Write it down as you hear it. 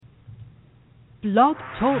Blog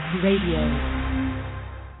Talk Radio.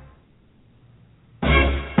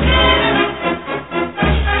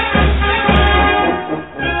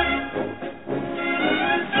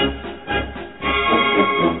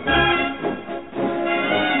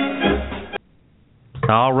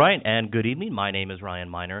 All right, and good evening. My name is Ryan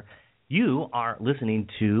Miner. You are listening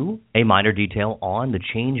to a Miner Detail on the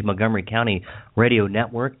Change Montgomery County Radio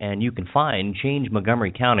Network, and you can find Change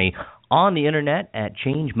Montgomery County on the internet at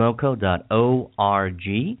changemoco.org.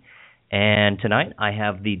 And tonight I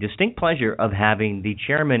have the distinct pleasure of having the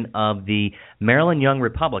chairman of the Maryland Young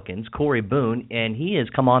Republicans, Corey Boone, and he has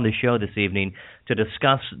come on the show this evening to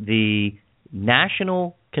discuss the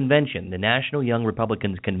National Convention, the National Young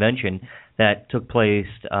Republicans Convention that took place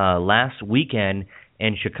last weekend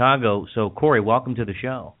in Chicago. So, Corey, welcome to the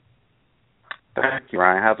show. Thank you,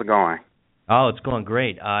 Ryan. How's it going? Oh, it's going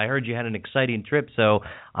great. I heard you had an exciting trip, so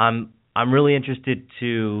I'm really interested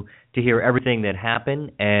to hear everything that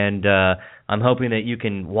happened, and I'm hoping that you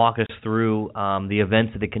can walk us through the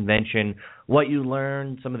events of the convention, what you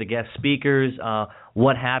learned, some of the guest speakers,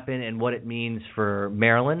 what happened, and what it means for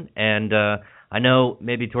Maryland. And I know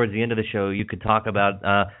maybe towards the end of the show you could talk about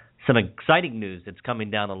some exciting news that's coming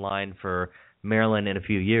down the line for Maryland in a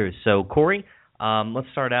few years. So, Corey, let's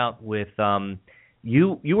start out with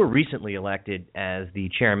you were recently elected as the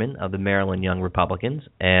chairman of the Maryland Young Republicans,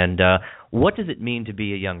 and what does it mean to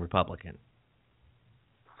be a Young Republican?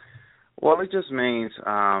 Well, it just means,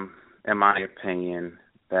 in my opinion,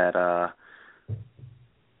 that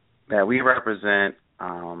we represent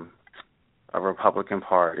a Republican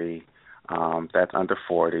Party that's under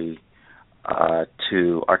 40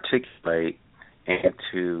 to articulate and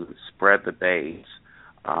to spread the base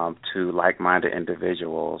to like-minded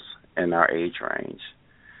individuals in our age range.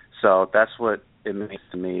 So that's what it means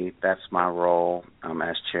to me. That's my role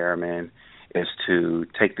as chairman, is to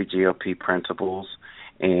take the GOP principles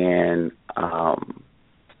and,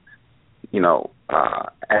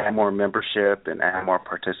 add more membership and add more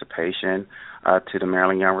participation to the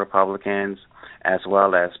Maryland Young Republicans, as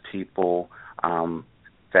well as people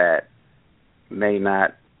that may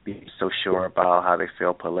not be so sure about how they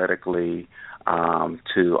feel politically,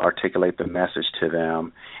 to articulate the message to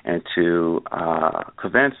them and to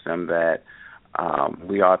convince them that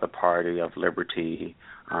we are the party of liberty,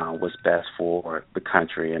 what's best for the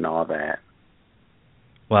country and all that.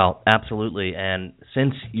 Well, absolutely. And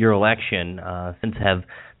since your election, since have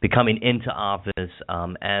becoming into office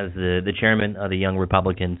as the chairman of the Young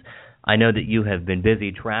Republicans, I know that you have been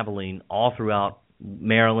busy traveling all throughout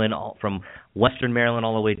Maryland, from Western Maryland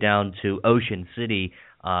all the way down to Ocean City.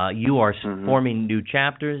 You are forming new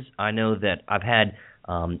chapters. I know that I've had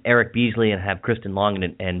Eric Beasley and have Kristen Long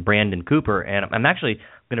and Brandon Cooper, and I'm actually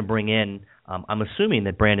going to bring in, I'm assuming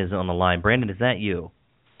that Brandon is on the line. Brandon, is that you?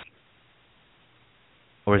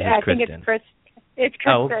 Or is this Kristen? I think it's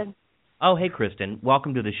Kristen. Oh, hey, Kristen.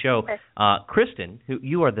 Welcome to the show. Kristen,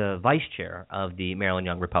 you are the vice chair of the Maryland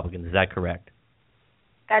Young Republicans. Is that correct?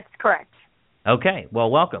 That's correct. Okay,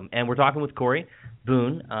 well, welcome. And we're talking with Corey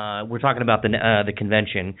Boone. We're talking about the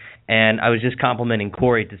convention, and I was just complimenting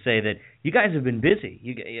Corey to say that you guys have been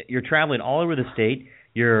busy. You're traveling all over the state.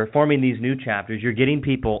 You're forming these new chapters. You're getting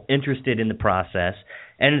people interested in the process,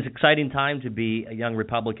 and it's an exciting time to be a young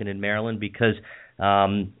Republican in Maryland because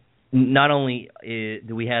not only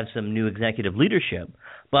do we have some new executive leadership,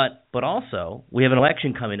 but also we have an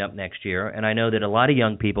election coming up next year, and I know that a lot of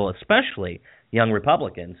young people, especially young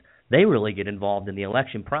Republicans, they really get involved in the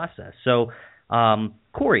election process. So,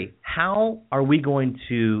 Corey, how are we going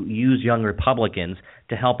to use young Republicans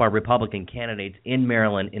to help our Republican candidates in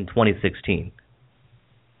Maryland in 2016?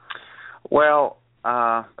 Well,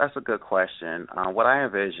 that's a good question. What I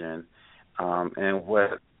envision, and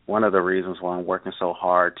one of the reasons why I'm working so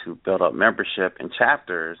hard to build up membership in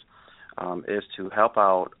chapters, is to help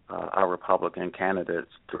out our Republican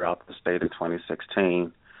candidates throughout the state in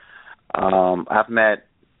 2016. I've met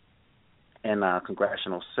in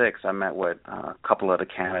Congressional 6, I met with a couple of the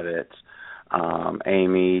candidates,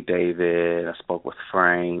 Amy, David, I spoke with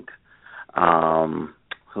Frank,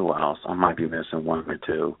 who else? I might be missing one or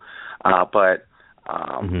two, but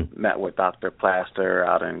met with Dr. Plaster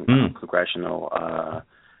out in Congressional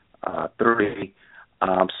 3.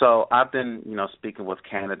 So I've been, speaking with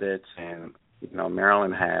candidates, and,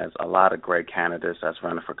 Maryland has a lot of great candidates that's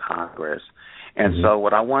running for Congress. And so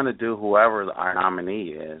what I want to do, whoever our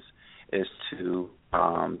nominee is to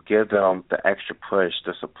give them the extra push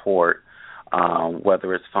to support,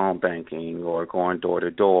 whether it's phone banking or going door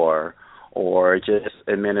to door or just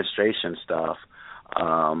administration stuff.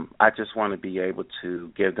 I just want to be able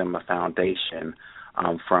to give them a foundation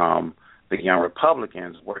from the Young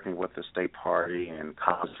Republicans, working with the state party and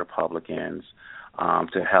college Republicans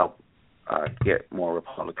to help get more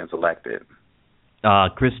Republicans elected.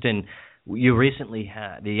 Kristen,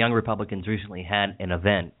 the Young Republicans recently had an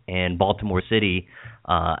event in Baltimore City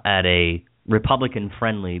at a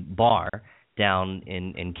Republican-friendly bar down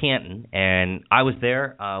in Canton, and I was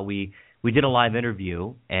there. We did a live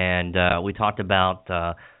interview, and we talked about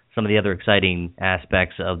some of the other exciting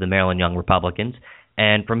aspects of the Maryland Young Republicans.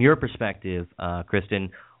 And from your perspective,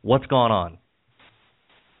 Kristen, what's gone on?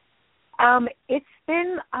 It's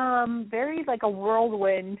been very like a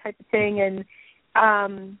whirlwind type of thing, and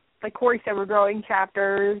like Corey said, we're growing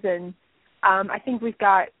chapters, and I think we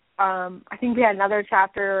had another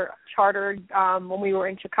chapter chartered when we were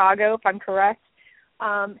in Chicago, if I'm correct.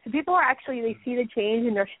 So people are actually, they see the change,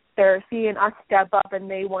 and they're seeing us step up, and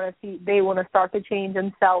they want to start the change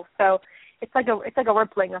themselves. So it's like a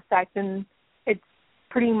rippling effect, and it's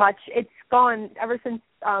pretty much, it's gone ever since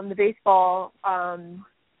the baseball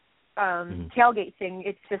tailgate thing.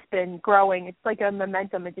 It's just been growing. It's like a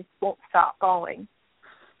momentum. It just won't stop going.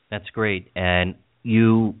 That's great. And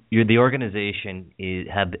the organization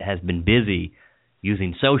has been busy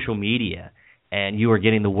using social media, and you are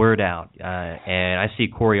getting the word out. And I see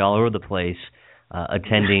Corey all over the place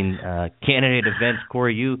attending candidate events.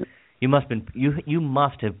 Corey, you must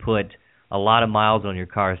have put a lot of miles on your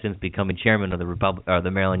car since becoming chairman of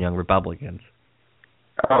the Maryland Young Republicans.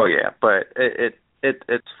 Oh yeah, but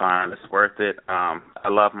it's fine. It's worth it. I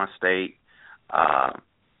love my state. I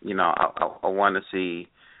want to see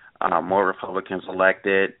more Republicans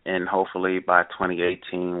elected, and hopefully by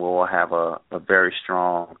 2018 we'll have a very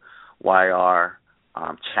strong YR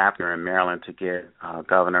chapter in Maryland to get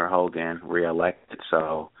Governor Hogan reelected.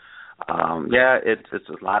 So, it's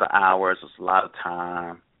a lot of hours, it's a lot of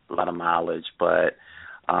time, a lot of mileage, but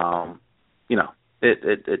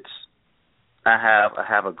it's I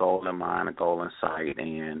have a goal in mind, a goal in sight,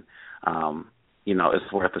 and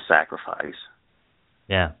it's worth the sacrifice.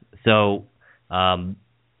 Yeah. So,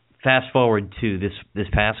 fast forward to this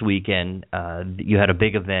past weekend, you had a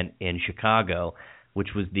big event in Chicago,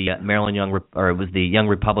 which was the the Young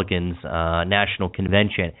Republicans National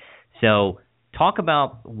Convention. So, talk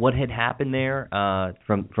about what had happened there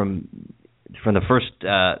from the first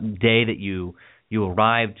day that you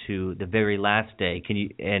arrived to the very last day.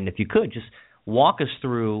 And if you could, just walk us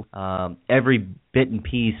through every bit and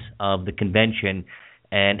piece of the convention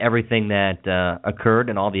and everything that occurred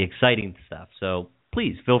and all the exciting stuff. So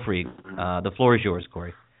please feel free. The floor is yours,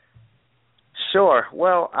 Corey. Sure.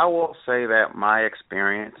 Well, I will say that my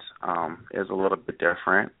experience is a little bit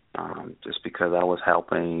different, just because I was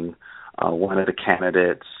helping one of the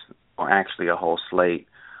candidates, or actually a whole slate,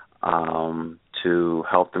 to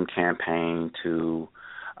help them campaign to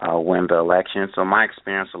win the election. So my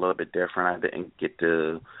experience is a little bit different. I didn't get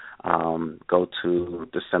to go to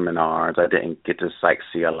the seminars. I didn't get to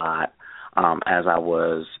sightsee a lot as I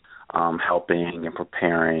was helping and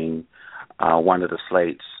preparing one of the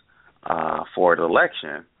slates for the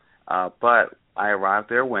election. But I arrived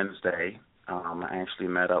there Wednesday. I actually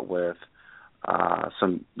met up with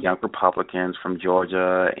some young Republicans from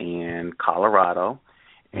Georgia and Colorado,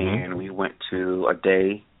 and we went to a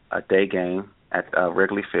day game at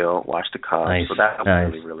Wrigley Field, watched the Cubs. Nice. So that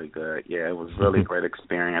was really, really good. Yeah, it was really a great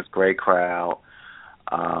experience, great crowd.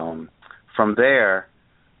 From there,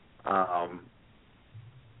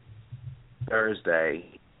 Thursday,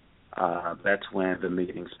 that's when the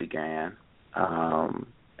meetings began, and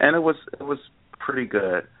it was pretty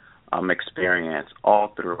good experience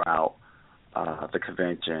all throughout the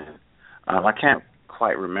convention. I can't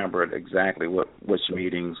quite remember exactly which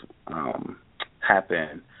meetings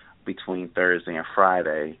happened between Thursday and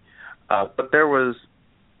Friday, but there was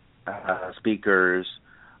speakers.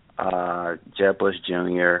 Jeb Bush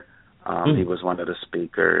Jr., he was one of the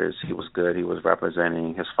speakers. He was good. He was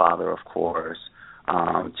representing his father, of course,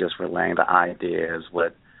 just relaying the ideas,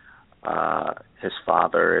 what his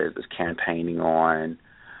father is campaigning on.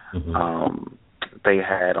 They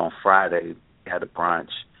had on Friday, they had a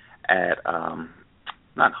brunch at,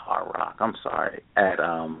 not Hard Rock, I'm sorry, at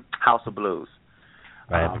House of Blues.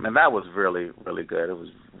 Right. And that was really, really good. It was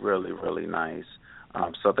really, really nice.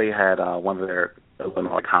 So they had one of their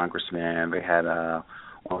Illinois congressmen. They had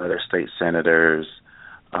one of their state senators.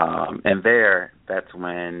 And that's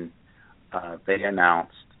when they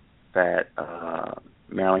announced that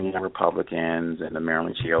Maryland Young Republicans and the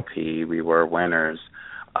Maryland GOP, we were winners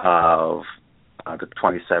of the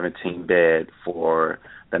 2017 bid for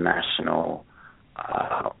the National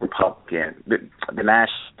the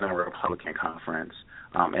National Republican Conference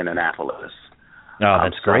in Annapolis. Oh,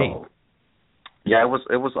 that's great. Yeah, it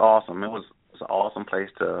was awesome. It was an awesome place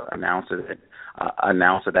to announce it.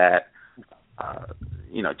 Announce it at.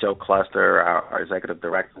 Joe Cluster, our executive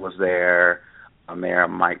director, was there. Mayor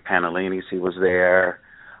Mike Panellinis, he was there.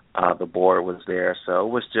 The board was there. So it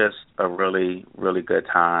was just a really, really good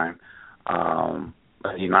time.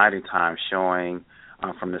 A uniting time showing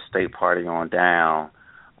from the state party on down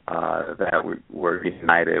that we're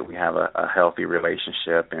united. We have a healthy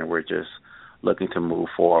relationship, and we're just looking to move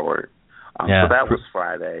forward. So that was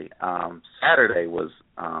Friday. Saturday was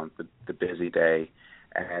the busy day,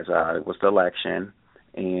 as it was the election,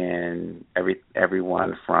 and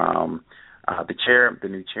everyone from the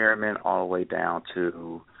new chairman all the way down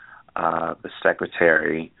to the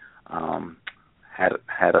secretary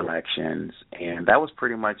had elections, and that was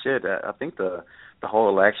pretty much it. I think the whole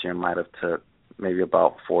election might have took maybe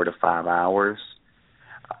about 4 to 5 hours,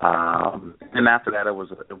 and after that it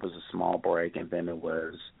was a small break, and then it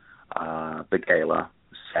was the gala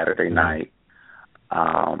Saturday night,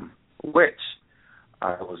 which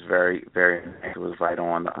was very, very nice. It was right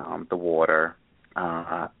on the water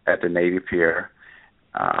at the Navy Pier,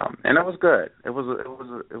 and it was good. It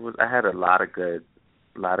was. I had a lot of good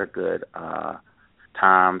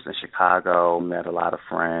times in Chicago. Met a lot of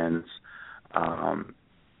friends. It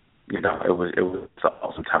was an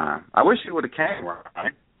awesome time. I wish you would have came,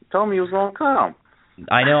 Ryan. You told me you was going to come.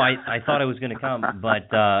 I know. I thought I was going to come, but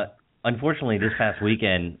unfortunately, this past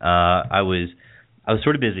weekend I was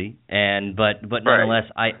sort of busy, but nonetheless,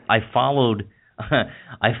 I followed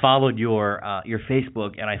I followed your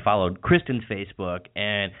Facebook, and I followed Kristen's Facebook,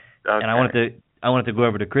 and I wanted to go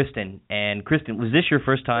over to Kristen. And Kristen, was this your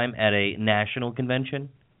first time at a national convention?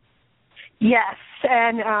 Yes,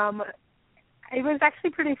 and it was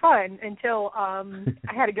actually pretty fun until I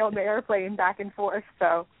had to go on the airplane back and forth.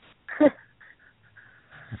 So,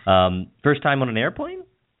 first time on an airplane?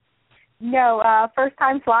 No, first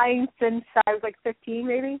time flying since I was like 15,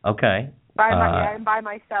 maybe. Okay. I'm by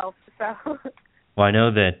myself, so. Well, I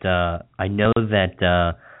know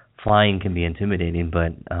that flying can be intimidating,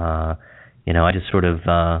 but I just sort of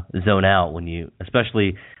zone out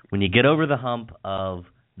especially when you get over the hump of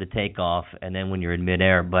the takeoff, and then when you're in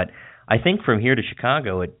midair. But I think from here to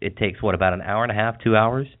Chicago, it takes about an hour and a half, 2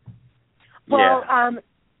 hours. Well,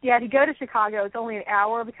 yeah, to go to Chicago, it's only an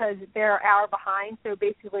hour because they're an hour behind. So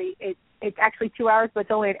basically, it's actually 2 hours, but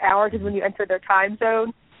it's only an hour because when you enter their time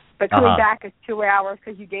zone. But coming back is 2 hours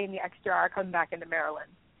because you gain the extra hour coming back into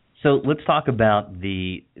Maryland. So let's talk about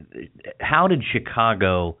how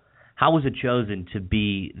was it chosen to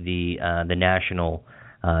be the national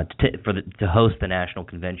to host the national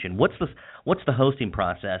convention? What's the hosting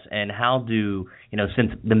process, and how do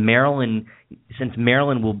since Maryland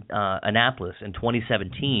will Annapolis in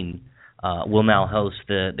 2017 will now host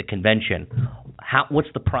the convention? What's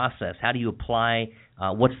the process? How do you apply?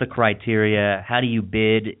 What's the criteria? How do you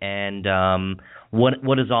bid? And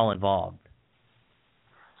what is all involved?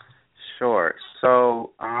 Sure.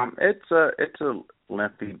 So it's a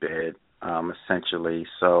lengthy bid, essentially.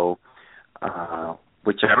 So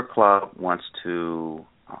whichever club wants to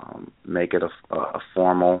make it a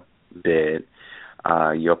formal bid,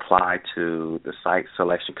 you apply to the site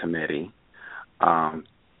selection committee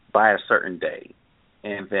by a certain date,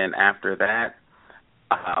 and then after that,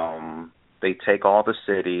 they take all the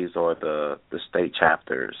cities or the state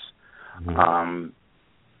chapters. Mm-hmm.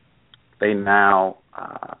 They now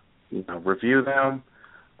review them.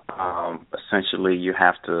 Essentially, you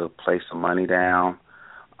have to place some money down,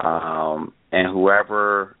 and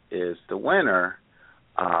whoever is the winner,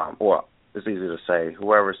 or it's easy to say,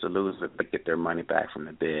 whoever's the loser, they get their money back from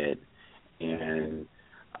the bid, and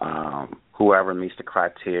whoever meets the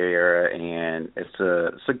criteria, and it's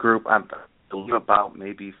a group. I believe about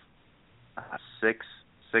maybe six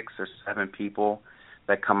or seven people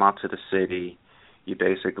that come out to the city. You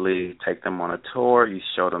basically take them on a tour. You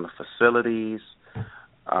show them the facilities.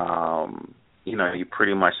 You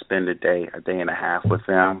pretty much spend a day and a half with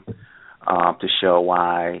them to show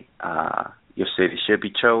why your city should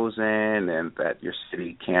be chosen and that your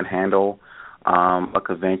city can handle a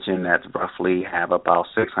convention that's roughly have about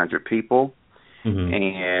 600 people. Mm-hmm.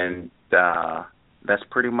 And that's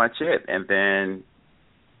pretty much it. And then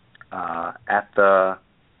at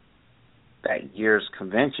that year's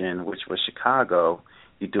convention, which was Chicago,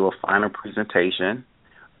 you do a final presentation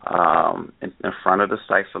in front of the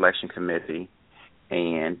site selection committee,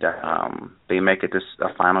 and they make a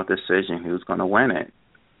final decision who's going to win it.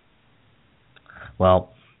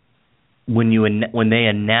 Well, when they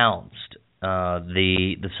announced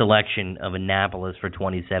the selection of Annapolis for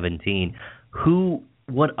 2017,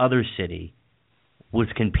 what other city was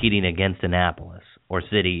competing against Annapolis, or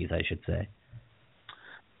cities, I should say?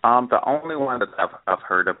 The only one that I've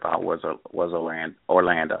heard about was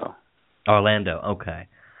Orlando. Orlando, okay.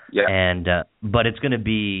 Yeah. And but it's going to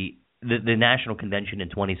be the national convention in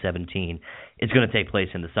 2017. It's going to take place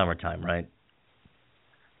in the summertime, right?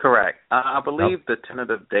 Correct. I believe the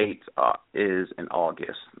tentative date is in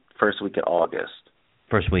August, first week of August.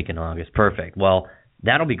 First week in August. Perfect. Well,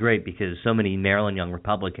 that'll be great because so many Maryland young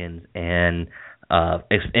Republicans and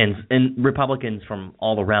Republicans from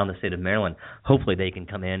all around the state of Maryland, hopefully they can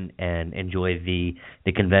come in and enjoy the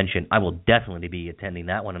convention. I will definitely be attending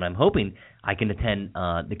that one, and I'm hoping I can attend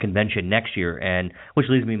the convention next year. And which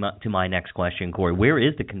leads me to my next question, Corey. Where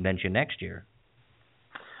is the convention next year?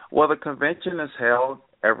 Well, the convention is held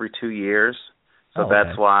every 2 years, so okay.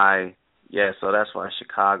 that's why. Yeah, so that's why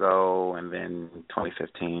Chicago, and then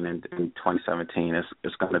 2015 and 2017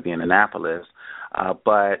 is going to be in Annapolis.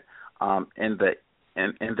 But in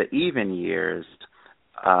the even years,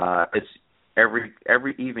 it's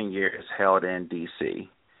every even year is held in D.C.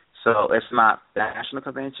 So it's not the national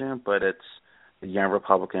convention, but it's the Young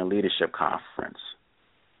Republican Leadership Conference.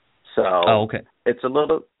 So okay. It's a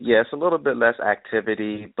little bit less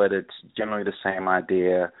activity, but it's generally the same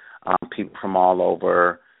idea. People from all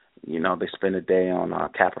over. You know, they spend a day on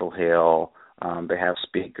Capitol Hill. They have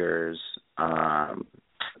speakers,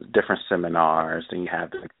 different seminars. Then you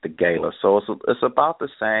have the gala. So it's about the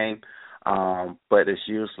same, but it's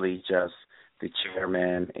usually just the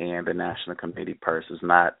chairman and the national committee persons,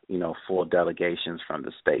 not full delegations from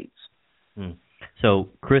the states. So,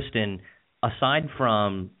 Kristen, aside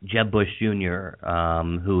from Jeb Bush Jr.,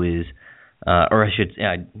 who is, or I should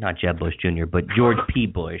not Jeb Bush Jr., but George P.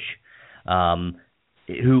 Bush.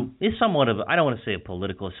 Who is somewhat of, I don't want to say a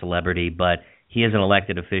political celebrity, but he is an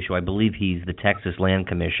elected official. I believe he's the Texas Land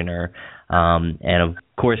Commissioner, and of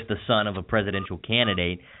course the son of a presidential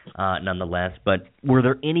candidate, nonetheless. But were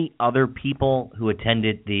there any other people who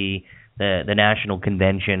attended the national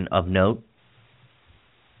convention of note?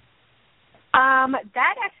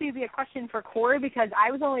 That actually would be a question for Corey because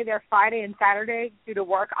I was only there Friday and Saturday due to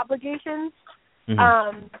work obligations.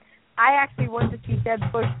 Mm-hmm. I actually went to see Jeb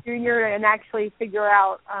Bush Jr. and actually figure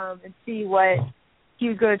out and see what he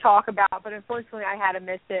was going to talk about, but unfortunately I had to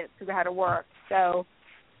miss it because I had to work. So.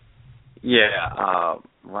 Yeah,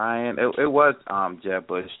 Ryan, it was Jeb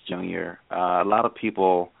Bush Jr. A lot of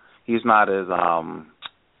people, he's not as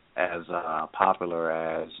popular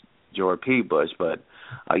as George P. Bush, but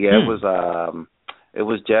it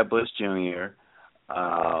was Jeb Bush Jr.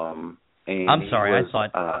 And I'm sorry, I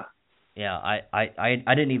thought. Yeah,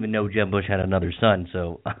 I didn't even know Jeb Bush had another son,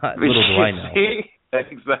 so little do I know.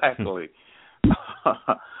 Exactly.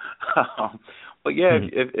 But yeah,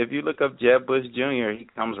 if you look up Jeb Bush Jr., he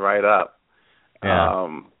comes right up.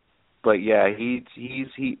 Yeah. But yeah,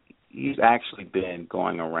 he's actually been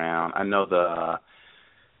going around. I know the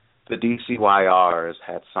DCYRs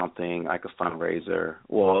had something like a fundraiser.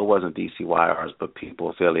 Well, it wasn't DCYRs, but people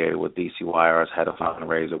affiliated with DCYRs had a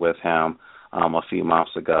fundraiser with him a few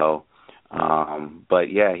months ago.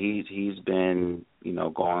 But yeah, he's been,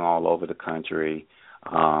 going all over the country,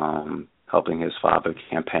 helping his father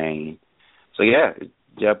campaign. So yeah,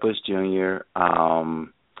 Jeb Bush Jr.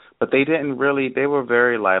 But they were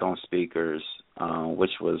very light on speakers,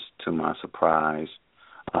 which was to my surprise.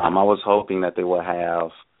 I was hoping that they would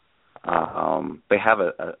have, they have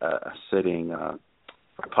a sitting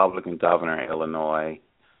Republican governor in Illinois.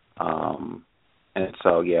 And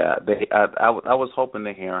so, yeah, I was hoping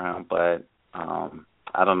to hear him, but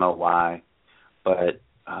I don't know why. But,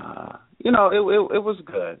 it was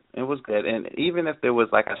good. It was good. And even if there was,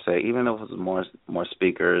 like I say, even if it was more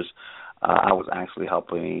speakers, I was actually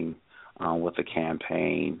helping with the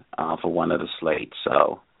campaign for one of the slates.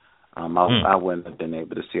 So I wouldn't have been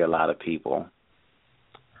able to see a lot of people.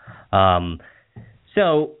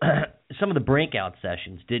 So some of the breakout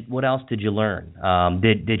sessions, what else did you learn?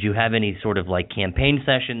 Did you have any sort of like campaign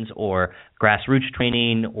sessions or grassroots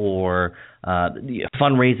training or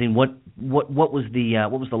fundraising? What was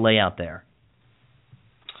the layout there?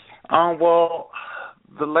 Well,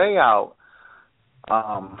 the layout,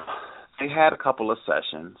 they had a couple of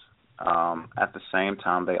sessions. At the same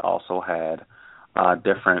time, they also had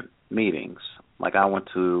different meetings. Like I went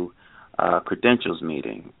to credentials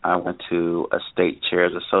meeting. I went to a state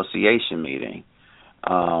chairs association meeting.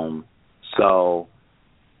 So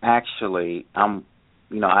actually, I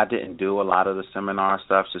didn't do a lot of the seminar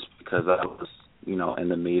stuff just because I was, in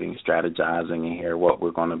the meeting strategizing and hear what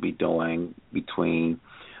we're going to be doing between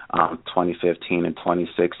 2015 and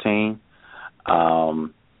 2016.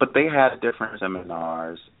 But they had different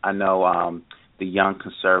seminars. I know the Young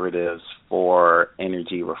Conservatives for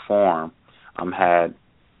Energy Reform had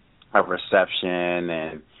a reception,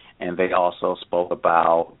 and and they also spoke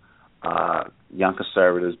about young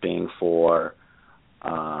conservatives being for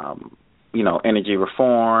energy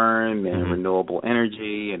reform and renewable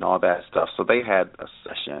energy and all that stuff. So they had a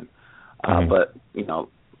session. But,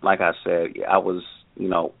 like I said, I was,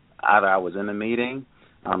 either I was in the meeting,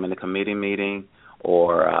 in the committee meeting,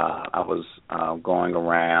 or I was going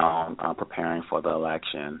around preparing for the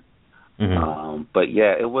election. But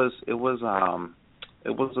yeah, it was a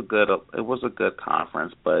good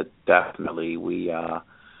conference. But definitely we as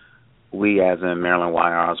in Maryland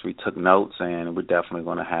YRs, we took notes, and we're definitely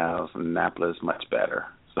going to have Annapolis much better.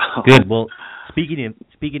 So. Good. Well, speaking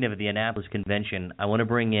of the Annapolis convention, I want to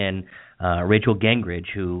bring in Rachel Gingrich,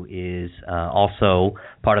 who is also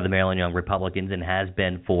part of the Maryland Young Republicans and has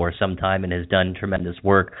been for some time and has done tremendous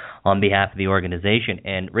work on behalf of the organization.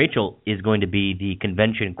 And Rachel is going to be the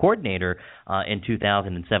convention coordinator in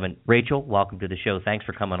 2007. Rachel, welcome to the show. Thanks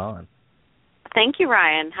for coming on. Thank you,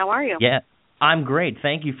 Ryan. How are you? Yeah, I'm great.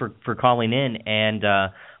 Thank you for calling in. And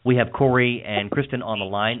we have Corey and Kristen on the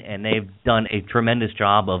line, and they've done a tremendous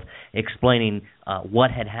job of explaining what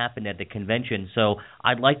had happened at the convention. So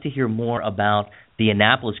I'd like to hear more about the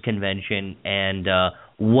Annapolis convention and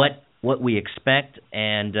what we expect,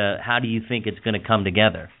 and how do you think it's going to come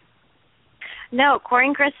together? No, Corey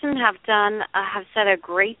and Kristen have said a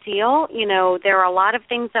great deal. There are a lot of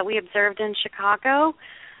things that we observed in Chicago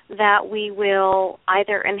that we will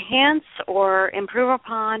either enhance or improve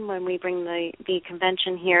upon when we bring the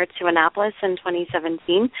convention here to Annapolis in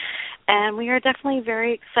 2017. And we are definitely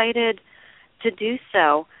very excited to do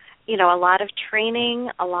so. A lot of training,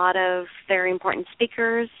 a lot of very important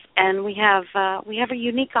speakers, and we have a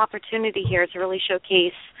unique opportunity here to really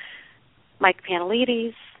showcase Mike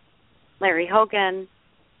Panelides, Larry Hogan,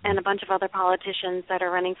 and a bunch of other politicians that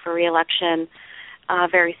are running for re-election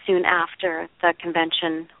very soon after the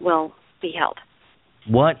convention will be held.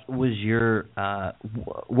 What was your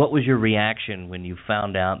reaction when you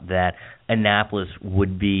found out that Annapolis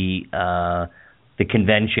would be the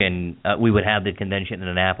convention? We would have the convention in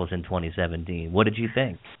Annapolis in 2017. What did you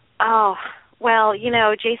think? Oh, well,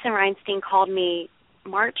 Jason Reinstein called me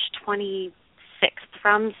March 26th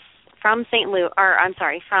from Salt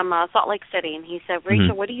Lake City, and he said,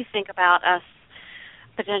 Rachel, what do you think about us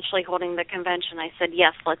potentially holding the convention? I said,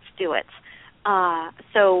 yes, let's do it.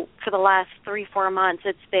 So for the last 3-4 months,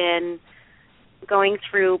 it's been going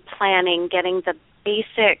through planning, getting the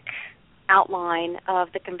basic outline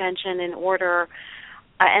of the convention in order,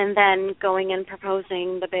 and then going and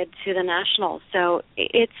proposing the bid to the Nationals. So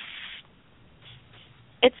it's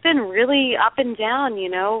been really up and down,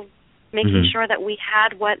 making sure that we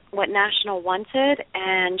had what National wanted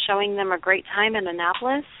and showing them a great time in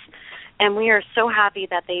Annapolis. And we are so happy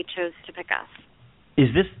that they chose to pick us.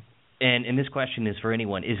 Is this, and this question is for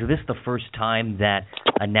anyone, is this the first time that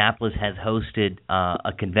Annapolis has hosted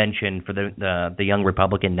a convention for the Young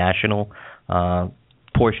Republican National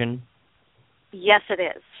portion? Yes, it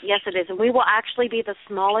is. Yes, it is. And we will actually be the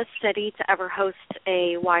smallest city to ever host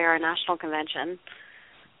a YR National Convention.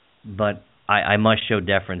 But I must show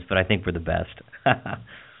deference, but I think we're the best.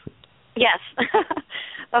 Yes,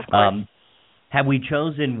 of course. Have we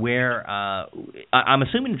chosen where? I'm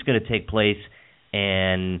assuming it's going to take place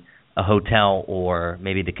in a hotel or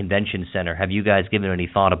maybe the convention center. Have you guys given any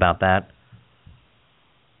thought about that?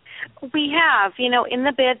 We have. In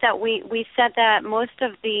the bid that we said that most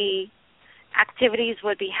of the activities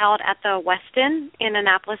would be held at the Westin in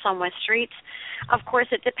Annapolis on West Street. Of course,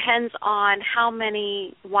 it depends on how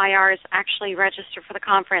many YRs actually register for the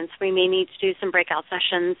conference. We may need to do some breakout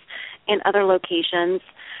sessions in other locations.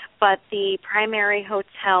 But the primary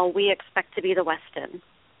hotel we expect to be the Westin.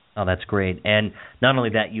 Oh, that's great. And not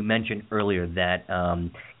only that, you mentioned earlier that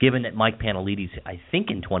given that Mike Panelides, I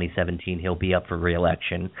think in 2017 he'll be up for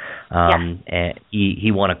re-election, and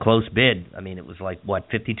he won a close bid. I mean, it was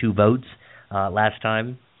 52 votes last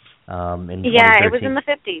time in 2013. Yeah, it was in the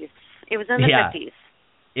 50s. It was in the 50s.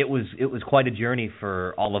 It was quite a journey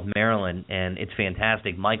for all of Maryland, and it's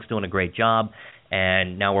fantastic. Mike's doing a great job.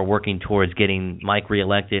 And now we're working towards getting Mike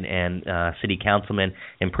reelected and city councilman,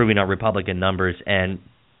 improving our Republican numbers. And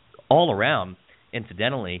all around,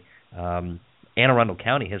 incidentally, Anne Arundel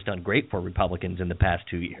County has done great for Republicans in the past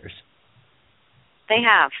 2 years. They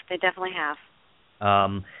have. They definitely have.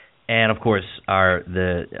 And, of course,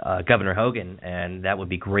 the Governor Hogan, and that would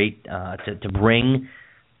be great to bring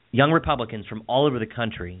young Republicans from all over the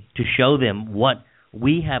country to show them what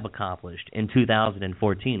we have accomplished in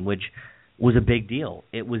 2014, which was a big deal.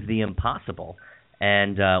 It was the impossible,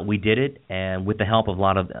 and we did it, and with the help of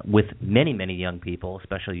with many, many young people,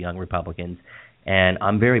 especially young Republicans, and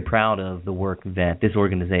I'm very proud of the work that this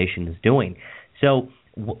organization is doing. So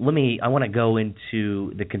I want to go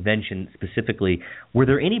into the convention specifically. Were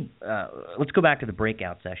there any, let's go back to the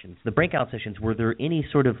breakout sessions. The breakout sessions, were there any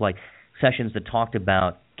sort of like sessions that talked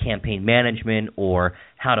about campaign management or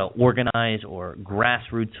how to organize or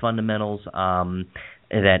grassroots fundamentals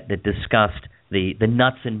that discussed the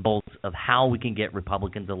nuts and bolts of how we can get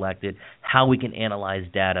Republicans elected, how we can analyze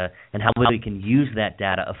data, and how we can use that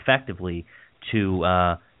data effectively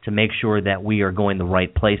to make sure that we are going the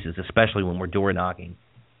right places, especially when we're door knocking?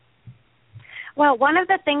 Well, one of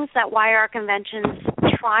the things that YR conventions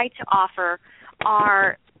try to offer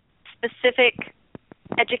are specific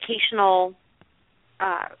educational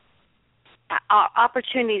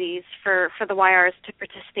opportunities for the YRs to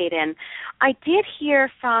participate in. I did hear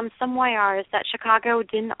from some YRs that Chicago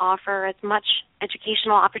didn't offer as much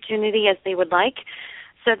educational opportunity as they would like,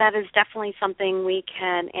 so that is definitely something we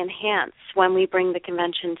can enhance when we bring the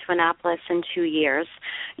convention to Annapolis in 2 years.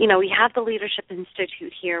 You know, we have the Leadership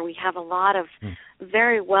Institute here. We have a lot of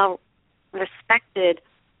very well-respected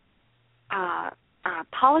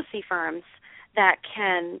policy firms that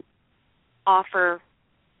can offer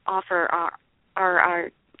our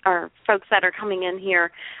folks that are coming in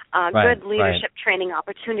here good leadership training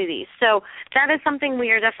opportunities. So that is something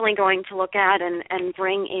we are definitely going to look at and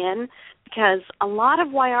bring in, because a lot of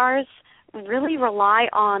YRs really rely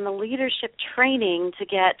on the leadership training to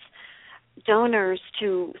get donors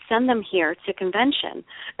to send them here to convention.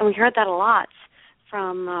 And we heard that a lot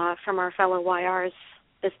from our fellow YRs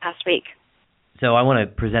this past week. So I want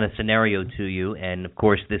to present a scenario to you, and of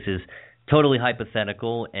course this is totally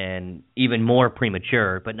hypothetical and even more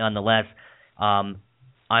premature, but nonetheless, I'm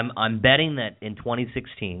betting that in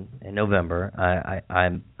 2016, in November,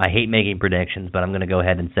 I hate making predictions, but I'm going to go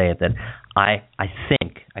ahead and say it, that I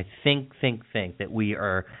think that we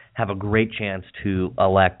have a great chance to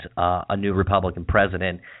elect a new Republican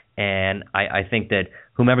president, and I think that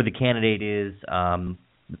whomever the candidate is,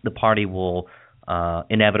 the party will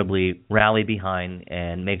inevitably rally behind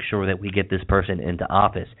and make sure that we get this person into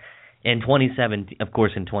office. In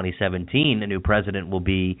 2017, a new president will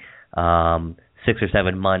be 6 or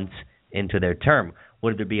 7 months into their term.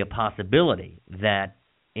 Would there be a possibility that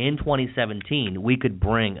in 2017 we could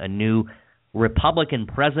bring a new Republican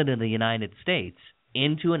president of the United States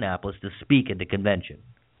into Annapolis to speak at the convention?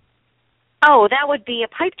 Oh, that would be a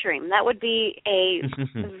pipe dream. That would be a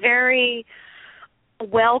very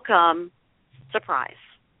welcome surprise.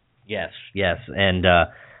 Yes, and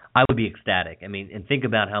I would be ecstatic. I mean, and think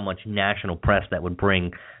about how much national press that would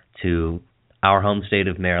bring to our home state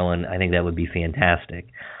of Maryland. I think that would be fantastic.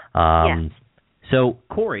 Yes. So,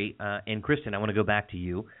 Corey and Kristen, I want to go back to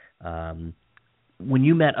you. When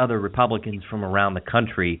you met other Republicans from around the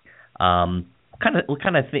country, what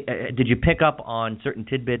kind of did you pick up on certain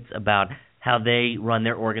tidbits about how they run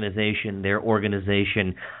their organization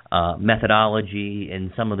methodology,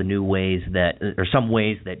 and some of the new ways some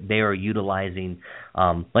ways that they are utilizing,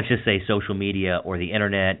 let's just say social media or the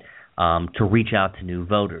internet, to reach out to new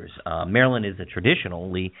voters? Maryland is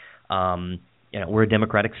traditionally, we're a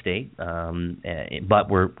Democratic state, but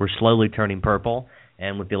we're slowly turning purple.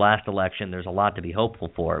 And with the last election, there's a lot to be hopeful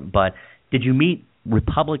for. But did you meet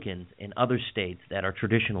Republicans in other states that are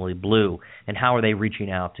traditionally blue, and how are they reaching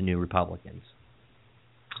out to new Republicans?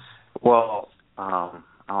 Well,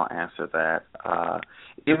 I'll answer that.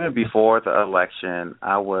 Even before the election,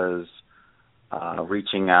 I was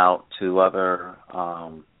reaching out to other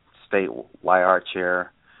state YR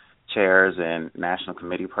chairs and national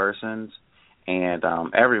committee persons, and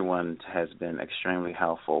everyone has been extremely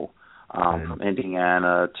helpful, from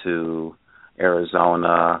Indiana to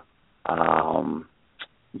Arizona,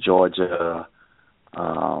 Georgia,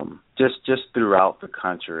 just throughout the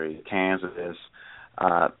country, Kansas.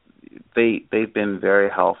 They've been very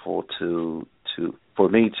helpful for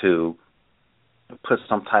me to put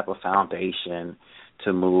some type of foundation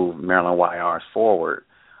to move Maryland YRs forward.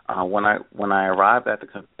 When I arrived at the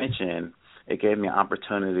convention, it gave me an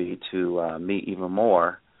opportunity to meet even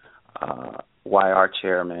more YR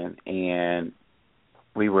chairmen, and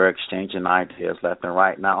we were exchanging ideas left and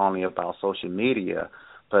right, not only about social media,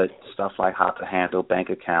 but stuff like how to handle bank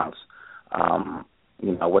accounts,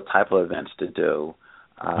 what type of events to do,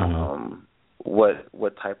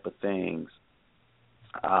 what type of things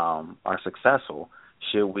are successful.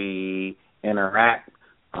 Should we interact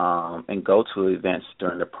and go to events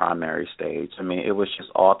during the primary stage? I mean, it was just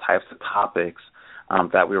all types of topics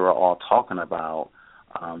that we were all talking about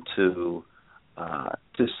to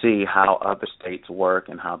see how other states work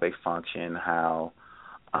and how they function, how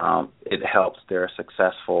it helps their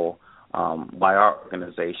successful YR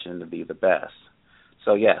organization to be the best.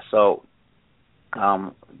 So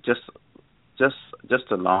just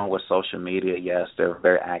just along with social media, yes, they're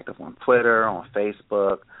very active on Twitter, on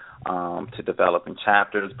Facebook, to developing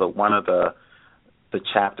chapters. But one of the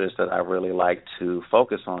chapters that I really like to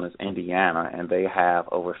focus on is Indiana, and they have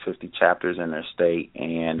over 50 chapters in their state,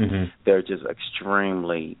 and they're just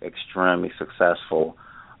extremely, extremely successful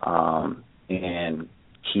in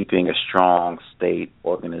keeping a strong state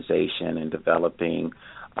organization and developing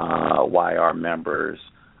YR members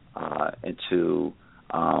into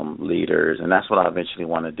leaders, and that's what I eventually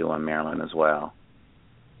want to do in Maryland as well.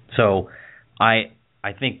 So I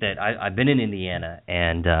think that I've been in Indiana,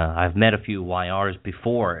 and I've met a few YRs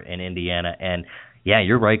before in Indiana, and yeah,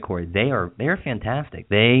 you're right, Corey. They are fantastic.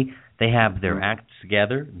 They have their acts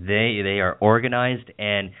together. They are organized,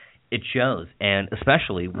 and it shows. And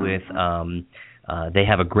especially with they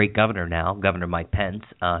have a great governor now, Governor Mike Pence,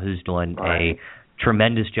 who's doing a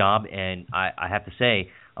tremendous job. And I have to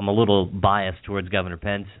say, I'm a little biased towards Governor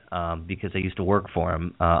Pence because I used to work for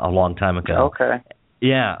him a long time ago. Okay.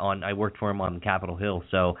 Yeah, I worked for him on Capitol Hill,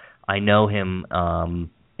 so I know him,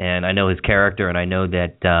 and I know his character, and I know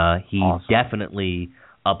that he definitely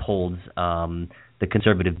upholds the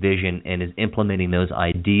conservative vision and is implementing those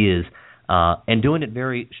ideas and doing it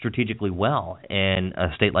very strategically well in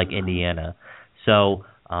a state like Indiana. So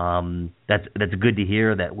that's good to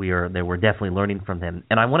hear that we're definitely learning from him.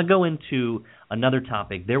 And I want to go into another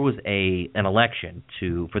topic. There was an election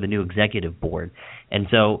for the new executive board, and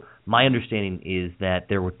so my understanding is that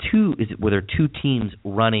there were two teams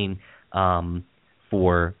running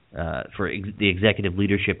for the executive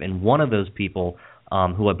leadership, and one of those people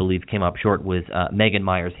who I believe came up short was Megan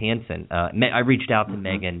Myers-Hanson. I reached out to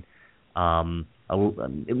Megan.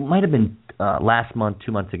 It might have been last month,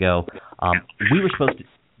 2 months ago.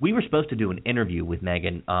 We were supposed to do an interview with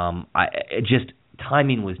Megan.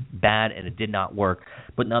 Timing was bad and it did not work.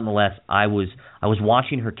 But nonetheless, I was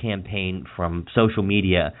watching her campaign from social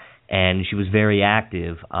media, and she was very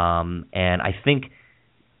active. And I think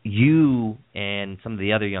you and some of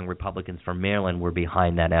the other young Republicans from Maryland were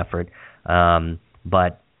behind that effort.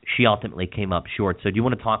 But she ultimately came up short. So do you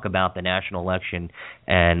want to talk about the national election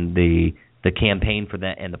and the campaign for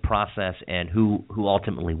that and the process and who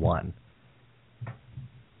ultimately won?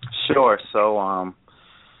 Sure.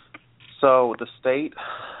 So the state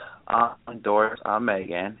endorsed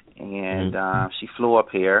Megan, and she flew up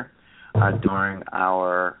here during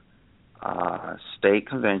our state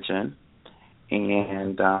convention,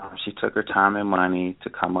 and she took her time and money to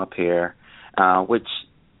come up here, which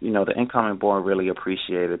the incoming board really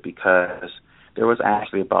appreciated because there was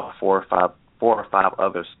actually about four or five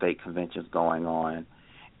other state conventions going on,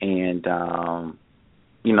 and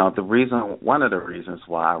one of the reasons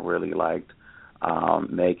why I really liked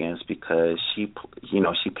Megan is because she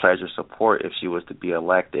pledged her support if she was to be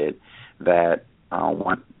elected that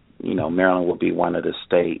Maryland would be one of the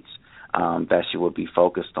states that she would be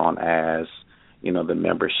focused on as the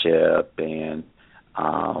membership and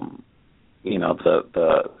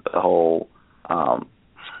the whole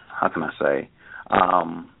how can I say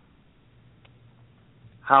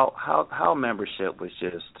how membership was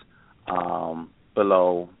just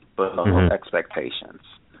below expectations.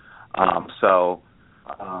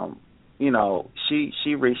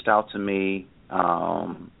 She reached out to me.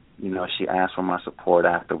 She asked for my support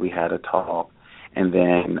after we had a talk, and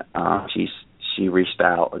then she reached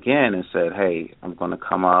out again and said, "Hey, I'm going to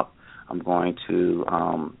come up. I'm going to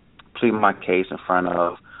plead my case in front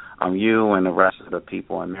of you and the rest of the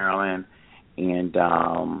people in Maryland." And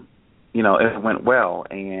it went well,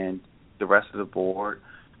 and the rest of the board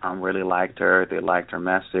really liked her. They liked her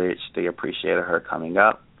message. They appreciated her coming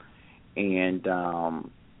up. And,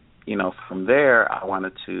 from there, I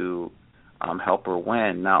wanted to help her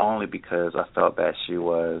win, not only because I felt that she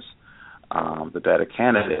was the better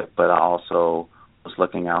candidate, but I also was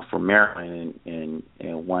looking out for Maryland and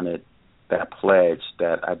wanted that pledge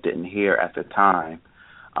that I didn't hear at the time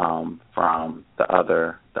from the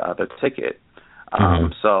other ticket.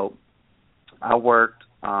 So I worked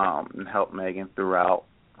and helped Megan throughout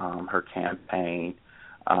her campaign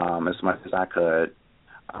as much as I could.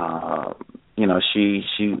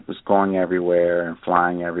 She was going everywhere and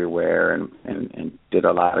flying everywhere and did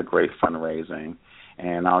a lot of great fundraising.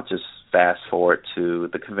 And I'll just fast forward to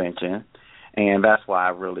the convention, and that's why I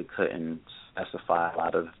really couldn't specify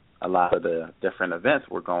a lot of the different events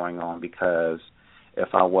were going on, because if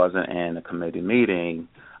I wasn't in a committee meeting,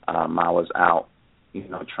 I was out,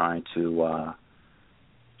 trying to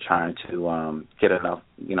get enough,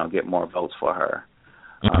 get more votes for her.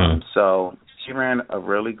 So she ran a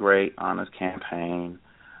really great, honest campaign.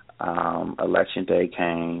 Election day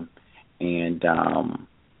came, and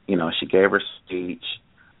she gave her speech.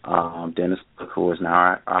 Dennis Cook, who is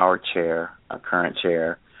now our chair, our current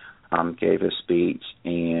chair, gave his speech,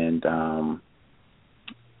 and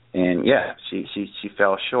yeah, she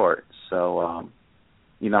fell short. So I've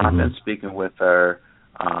been speaking with her,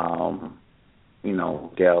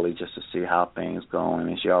 daily just to see how things going,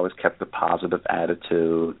 and she always kept a positive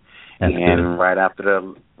attitude. That's and good. right after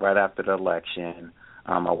the election,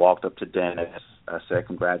 I walked up to Dennis. I said,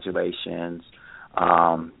 "Congratulations.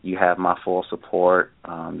 You have my full support.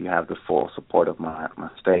 You have the full support of my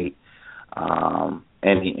state."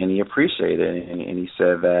 And he appreciated it, and he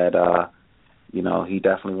said that he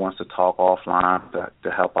definitely wants to talk offline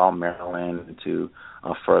to help out Maryland and to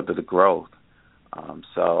further the growth.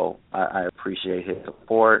 So I appreciate his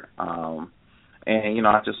support, and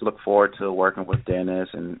I just look forward to working with Dennis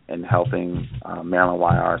and helping Maryland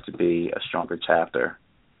YR to be a stronger chapter.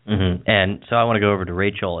 Mm-hmm. And so I want to go over to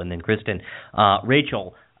Rachel and then Kristen.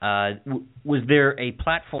 Rachel, was there a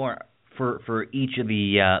platform for each of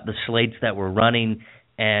the slates that were running,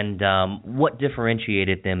 and what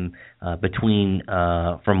differentiated them between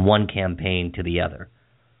from one campaign to the other?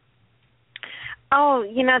 Oh,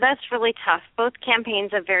 that's really tough. Both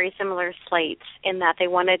campaigns have very similar slates in that they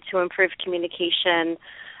wanted to improve communication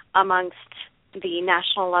amongst the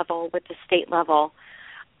national level with the state level.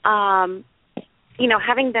 Having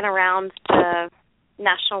been around the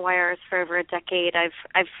national YRs for over a decade,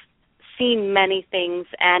 I've seen many things,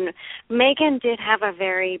 and Megan did have a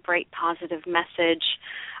very bright, positive message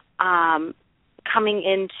coming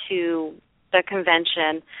into the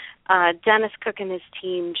convention. Dennis Cook and his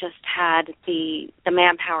team just had the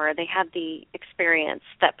manpower. They had the experience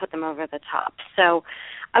that put them over the top. So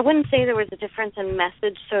I wouldn't say there was a difference in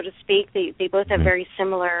message, so to speak. They both have very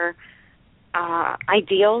similar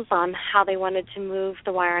ideals on how they wanted to move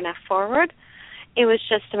the YRNF forward. It was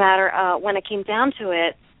just a matter of, when it came down to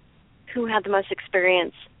it, who had the most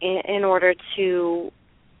experience in order to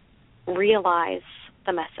realize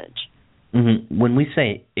the message. Mm-hmm. When we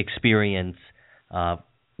say experience,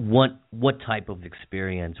 what type of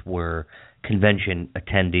experience were convention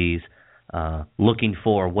attendees looking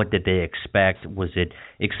for? What did they expect? Was it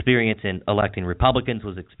experience in electing Republicans?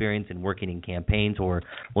 Was it experience in working in campaigns? Or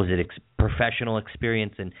was it professional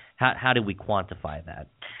experience? And how did we quantify that?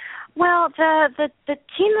 Well, the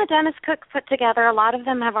team that Dennis Cook put together, a lot of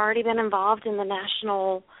them have already been involved in the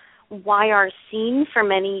national YR scene for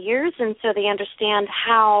many years, and so they understand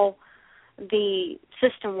how the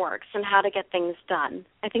system works and how to get things done.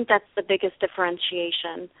 I think that's the biggest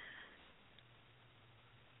differentiation.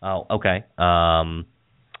 Oh, okay.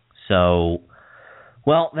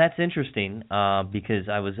 Well, that's interesting because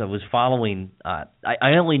I was following.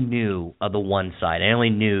 I only knew of the one side. I only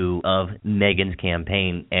knew of Megan's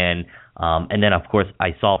campaign, and then of course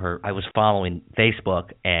I saw her. I was following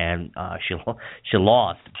Facebook, and she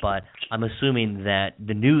lost. But I'm assuming that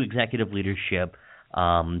the new executive leadership,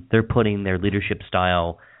 they're putting their leadership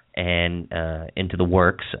style and into the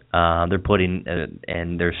works. They're putting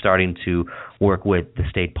and they're starting to work with the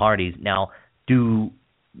state parties now.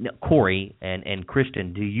 Corey and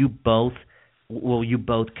Kristen, will you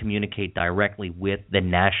both communicate directly with the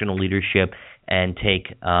national leadership and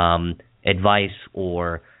take advice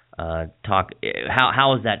or talk?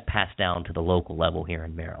 How is that passed down to the local level here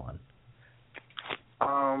in Maryland?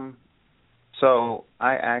 So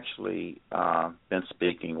I actually been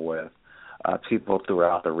speaking with people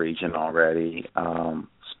throughout the region already.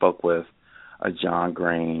 Spoke with John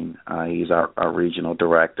Green. He's our regional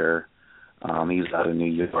director. He's out of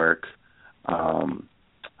New York. I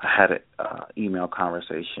had an email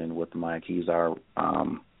conversation with Mike. He's our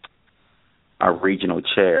regional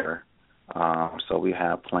chair. So we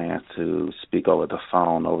have plans to speak over the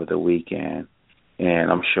phone over the weekend.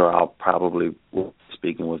 And I'm sure I'll probably will be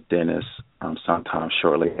speaking with Dennis sometime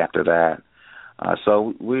shortly after that.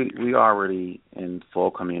 So we already in full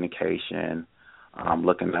communication,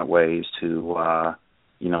 looking at ways to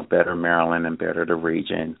better Maryland and better the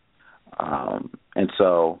region. And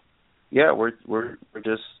so, yeah, we're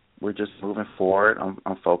just moving forward.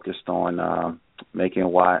 I'm focused on making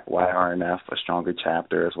YRNF a stronger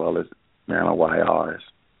chapter as well as Maryland YRs.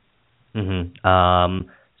 Mm-hmm.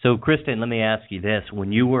 So, Kristen, let me ask you this: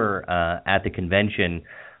 when you were at the convention,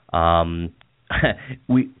 were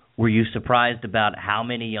you surprised about how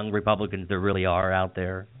many young Republicans there really are out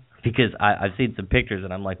there? Because I've seen some pictures,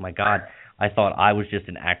 and I'm like, my God. I thought I was just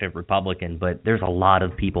an active Republican, but there's a lot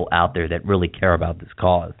of people out there that really care about this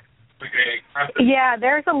cause. Yeah,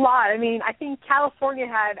 there's a lot. I mean, I think California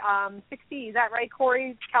had 60. Is that right,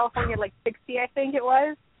 Corey? California had like 60, I think it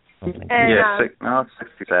was. And,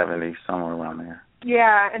 60, 70, somewhere around there.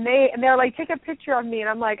 Yeah, and they're like, take a picture of me, and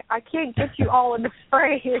I'm like, I can't get you all in the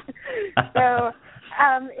frame. So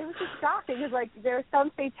it was just shocking because like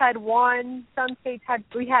some states had 1, some states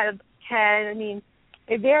we had 10. I mean,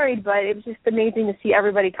 it varied, but it was just amazing to see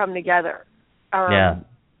everybody come together.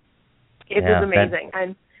 It was amazing,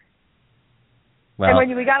 and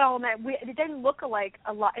when we got all in that, it didn't look like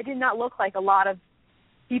a lot. It did not look like a lot of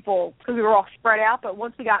people because we were all spread out. But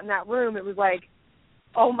once we got in that room, it was like,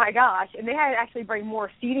 oh my gosh! And they had to actually bring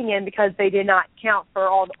more seating in because they did not count for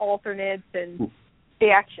all the alternates and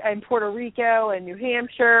in Puerto Rico and New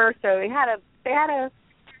Hampshire. So it was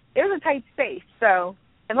a tight space. So,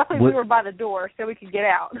 and luckily we were by the door so we could get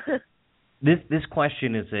out. This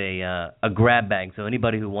question is a grab bag, so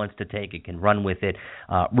anybody who wants to take it can run with it.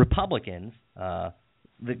 Republicans,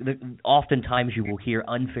 oftentimes you will hear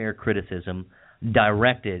unfair criticism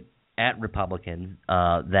directed at Republicans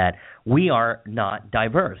that we are not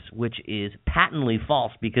diverse, which is patently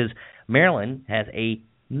false because Maryland has a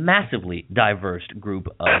massively diverse group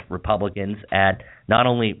of Republicans at not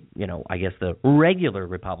only, I guess the regular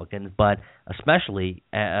Republicans, but especially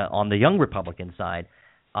on the young Republican side.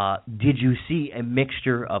 Did you see a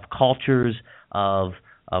mixture of cultures, of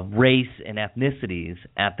race and ethnicities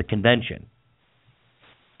at the convention?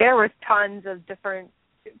 There was tons of different.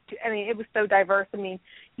 I mean, it was so diverse. I mean,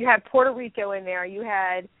 you had Puerto Rico in there. You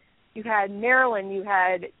had Maryland. You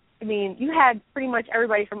had pretty much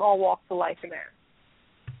everybody from all walks of life in there.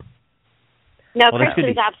 No,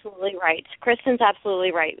 Kristen's absolutely right. Kristen's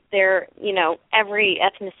absolutely right. There, every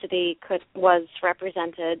ethnicity was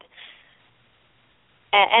represented.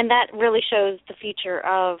 And that really shows the future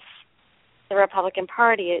of the Republican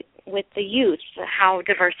Party with the youth, how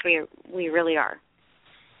diverse we really are.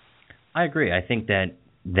 I agree. I think that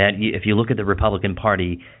if you look at the Republican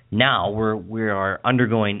Party now, we are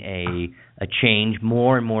undergoing a change.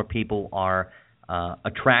 More and more people are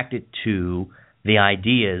attracted to the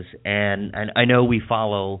ideas, and I know we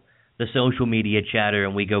follow the social media chatter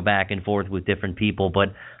and we go back and forth with different people,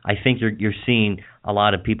 but I think you're seeing a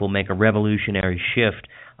lot of people make a revolutionary shift,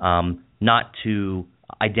 not to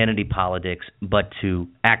identity politics, but to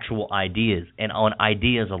actual ideas. And on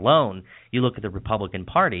ideas alone, you look at the Republican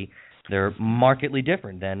Party, they're markedly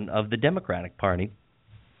different than of the Democratic Party.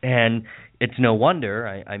 And it's no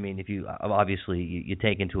wonder, I mean, if you obviously you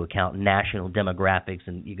take into account national demographics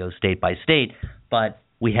and you go state by state, but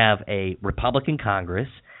we have a Republican Congress,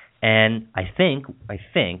 and I think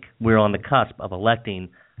we're on the cusp of electing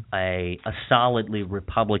a solidly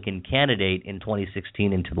Republican candidate in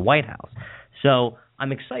 2016 into the White House. So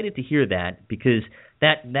I'm excited to hear that because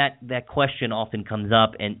that question often comes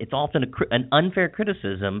up, and it's often an unfair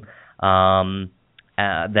criticism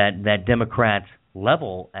that Democrats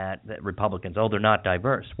level at Republicans. Oh, they're not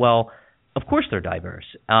diverse. Well, of course they're diverse.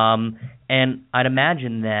 And I'd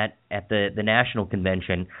imagine that at the national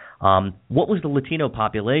convention, what was the Latino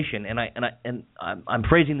population? And I'm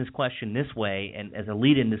phrasing this question this way, and as a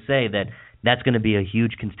lead-in to say that that's going to be a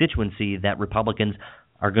huge constituency that Republicans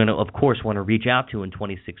are going to, of course, want to reach out to in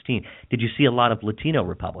 2016. Did you see a lot of Latino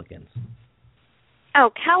Republicans? Oh,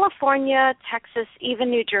 California, Texas, even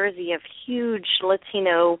New Jersey have huge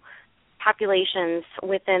Latino populations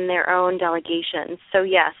within their own delegations. So,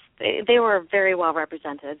 yes, they were very well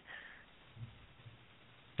represented.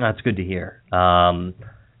 That's good to hear.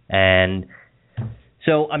 And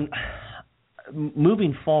so I'm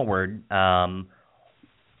moving forward.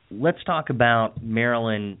 Let's talk about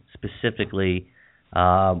Maryland specifically.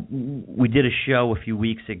 We did a show a few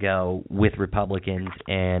weeks ago with Republicans,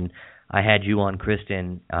 and I had you on,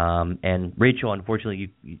 Kristen, and Rachel.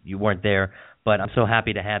 Unfortunately, you weren't there, but I'm so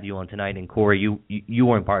happy to have you on tonight. And Corey, you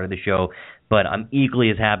weren't part of the show, but I'm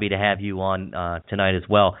equally as happy to have you on tonight as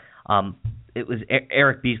well. It was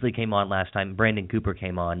Eric Beasley came on last time. Brandon Cooper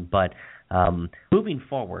came on, but moving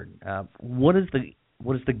forward, what is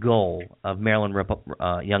the goal of Maryland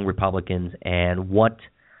Young Republicans, and what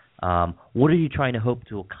are you trying to hope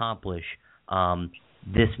to accomplish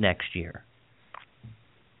this next year?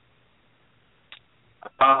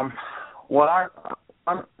 Well,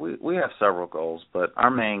 we have several goals, but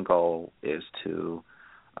our main goal is to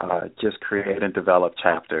just create and develop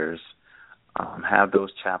chapters, have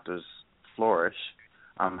those chapters flourish,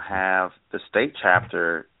 have the state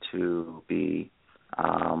chapter to be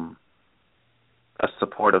a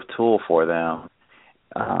supportive tool for them,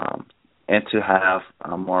 and to have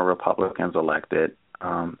more Republicans elected.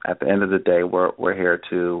 At the end of the day, we're here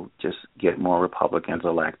to just get more Republicans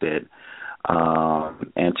elected,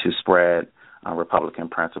 and to spread Republican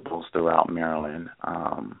principles throughout Maryland.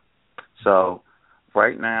 So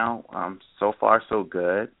right now, so far so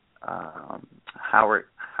good. Howard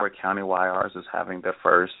Howard County YRs is having their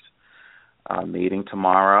first meeting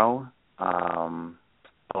tomorrow.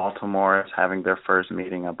 Baltimore is having their first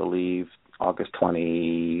meeting, I believe, August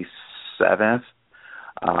 27th.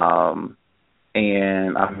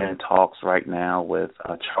 And I'm in talks right now with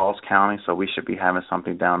Charles County, so we should be having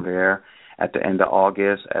something down there at the end of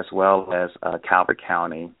August, as well as Calvert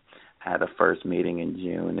County had a first meeting in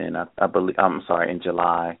June, and in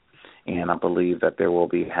July, and I believe that they will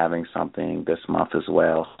be having something this month as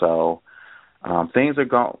well. So things are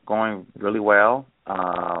going really well.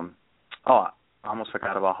 I almost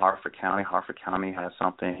forgot about Hartford County. Hartford County has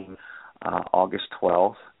something August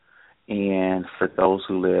 12th, and for those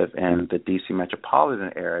who live in the D.C. metropolitan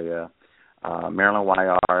area, Maryland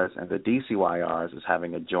YRs and the DC YRs is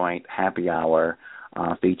having a joint happy hour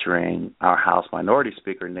featuring our House Minority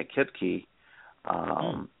Speaker, Nick Kipke,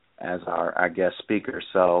 as our guest speaker.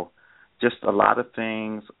 So just a lot of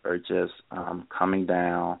things are just coming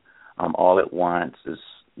down all at once. It's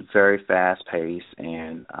very fast-paced,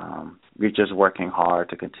 and we're just working hard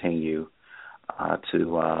to continue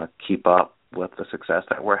to keep up with the success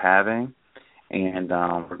that we're having. And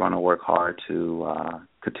we're going to work hard to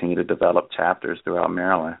continue to develop chapters throughout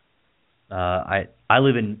Maryland. I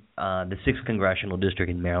live in the 6th Congressional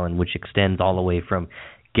District in Maryland, which extends all the way from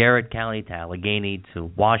Garrett County to Allegheny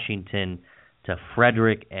to Washington to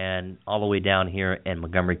Frederick and all the way down here in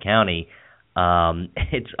Montgomery County.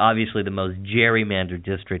 It's obviously the most gerrymandered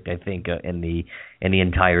district, I think, in the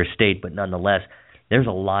entire state, but nonetheless, there's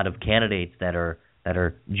a lot of candidates that are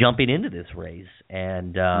jumping into this race.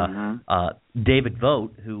 And David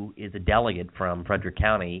Vogt, who is a delegate from Frederick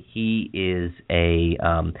County, he is a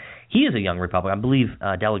young Republican. I believe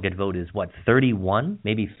Delegate Vogt is 31,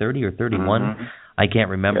 maybe 30 or 31. I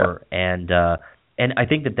can't remember. Yeah. And I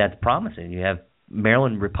think that's promising. You have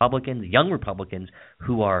Maryland Republicans, young Republicans,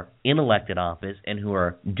 who are in elected office and who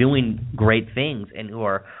are doing great things and who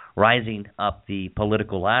are rising up the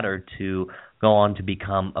political ladder to go on to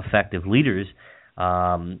become effective leaders.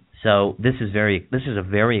 So this is a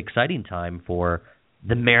very exciting time for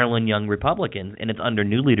the Maryland Young Republicans, and it's under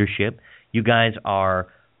new leadership. You guys are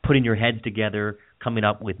putting your heads together, coming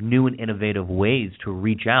up with new and innovative ways to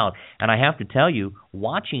reach out. And I have to tell you,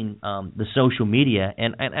 watching the social media,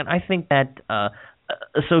 and I think that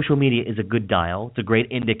social media is a good dial. It's a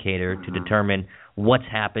great indicator to determine what's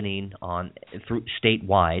happening through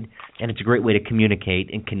statewide, and it's a great way to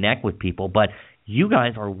communicate and connect with people. But you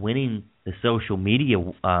guys are winning the social media,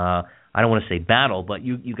 I don't want to say battle, but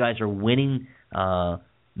you guys are winning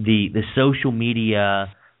the social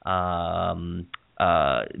media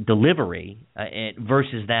delivery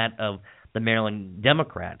versus that of the Maryland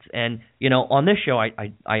Democrats. And, on this show,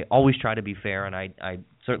 I always try to be fair, and I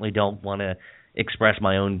certainly don't want to express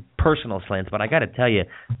my own personal slants, but I got to tell you,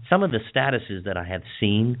 some of the statuses that I have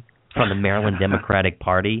seen from the Maryland Democratic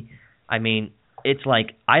Party, I mean, it's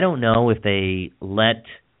like I don't know if they let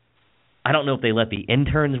the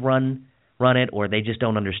interns run it, or they just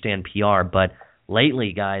don't understand PR. But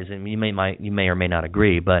lately, guys, and you may or may not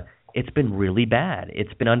agree, but it's been really bad.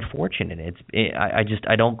 It's been unfortunate.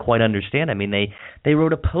 I don't quite understand. I mean, they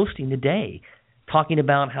wrote a posting today talking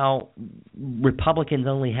about how Republicans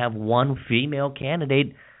only have one female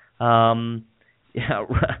candidate running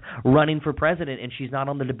for president, and she's not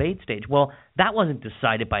on the debate stage. Well, that wasn't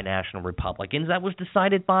decided by National Republicans. That was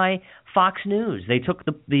decided by Fox News. They took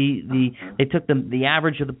the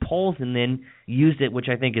average of the polls and then used it, which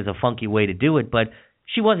I think is a funky way to do it. But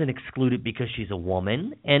she wasn't excluded because she's a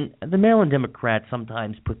woman. And the Maryland Democrats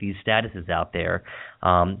sometimes put these statuses out there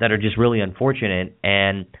that are just really unfortunate.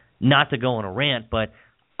 And not to go on a rant, but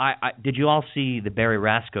I did you all see the Barry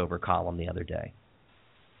Raskover column the other day?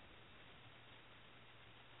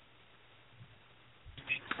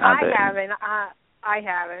 I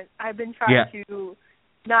haven't. I've been trying to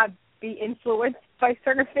not be influenced by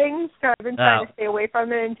certain things, so I've been trying to stay away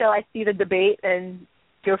from it until I see the debate and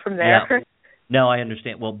go from there. Yeah. No, I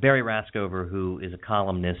understand. Well, Barry Raskover, who is a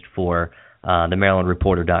columnist for the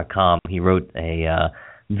MarylandReporter.com, he wrote a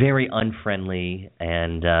very unfriendly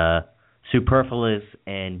and superfluous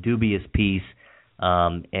and dubious piece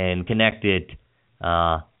and connected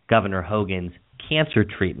Governor Hogan's cancer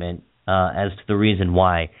treatment as to the reason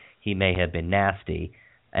why he may have been nasty,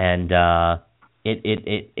 and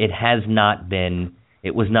it has not been.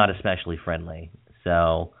 It was not especially friendly.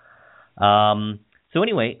 So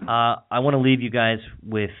anyway, I want to leave you guys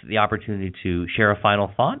with the opportunity to share a final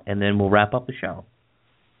thought, and then we'll wrap up the show.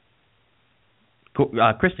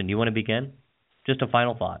 Kristen, do you want to begin? Just a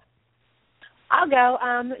final thought. I'll go.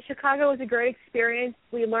 Chicago was a great experience.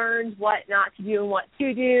 We learned what not to do and what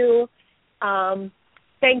to do.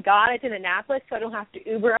 thank God it's in Annapolis, so I don't have to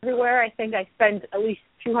Uber everywhere. I think I spent at least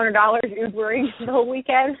 $200 Ubering the whole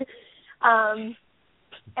weekend.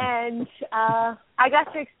 And I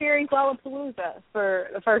got to experience Lollapalooza for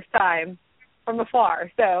the first time from afar,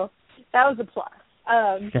 so that was a plus.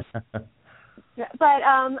 But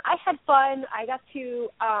I had fun. I got to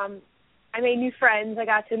I made new friends. I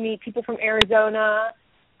got to meet people from Arizona,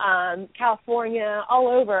 California, all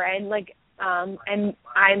over, and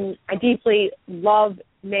I deeply love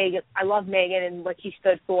Megan. I love Megan and what she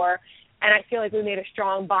stood for, and I feel like we made a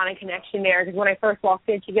strong bonding connection there. Because when I first walked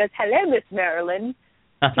in, she goes, "Hello, Miss Marilyn,"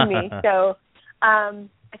 to me. So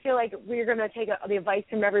I feel like we're going to take the advice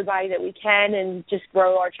from everybody that we can and just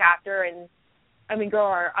grow our chapter grow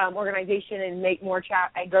our organization and make more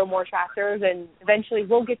grow more chapters, and eventually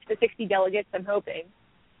we'll get to the 60 delegates, I'm hoping.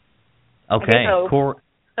 Okay,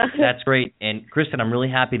 that's great. And Kristen, I'm really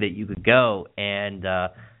happy that you could go, and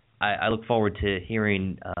I look forward to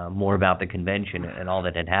hearing more about the convention and all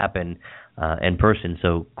that had happened in person.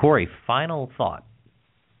 So, Corey, final thought.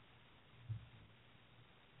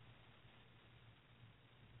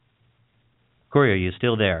 Corey, are you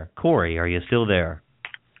still there?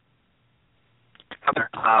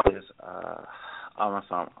 My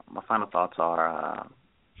final thoughts are,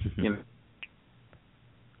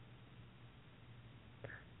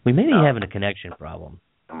 we may be having a connection problem.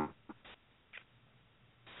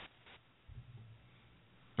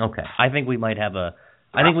 Okay, I think we might have a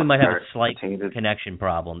slight connection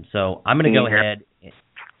problem. So I'm going to go ahead.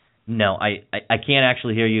 No, I can't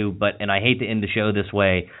actually hear you, and I hate to end the show this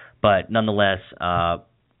way, but nonetheless,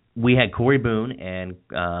 we had Corey Boone and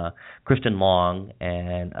Kristen Long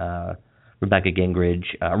and Rebecca Gingrich,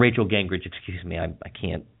 Rachel Gingrich, excuse me. I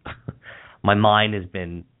can't. My mind has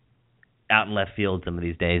been out in left field some of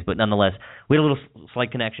these days, but nonetheless, we had a little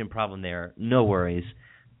slight connection problem there. No worries.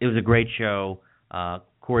 It was a great show.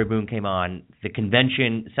 Corey Boone came on. The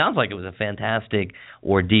convention sounds like it was a fantastic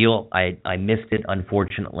ordeal. I missed it,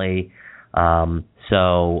 unfortunately.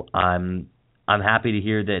 So I'm happy to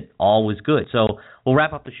hear that all was good. So we'll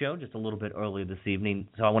wrap up the show just a little bit earlier this evening.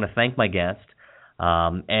 So I want to thank my guest.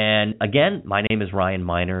 And again, my name is Ryan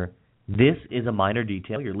Miner. This is A Minor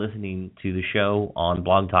Detail. You're listening to the show on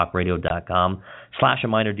blogtalkradio.com/A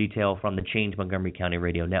Minor Detail from the Change Montgomery County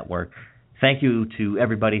Radio Network. Thank you to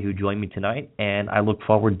everybody who joined me tonight, and I look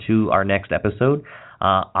forward to our next episode.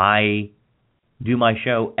 I do my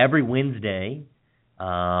show every Wednesday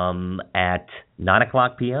at 9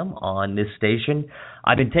 o'clock p.m. on this station.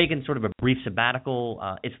 I've been taking sort of a brief sabbatical.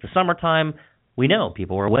 It's the summertime. We know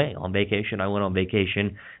people are away on vacation. I went on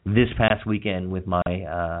vacation this past weekend with my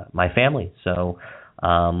family. So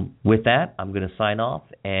with that, I'm going to sign off,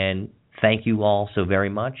 and thank you all so very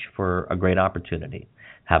much for a great opportunity.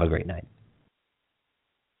 Have a great night.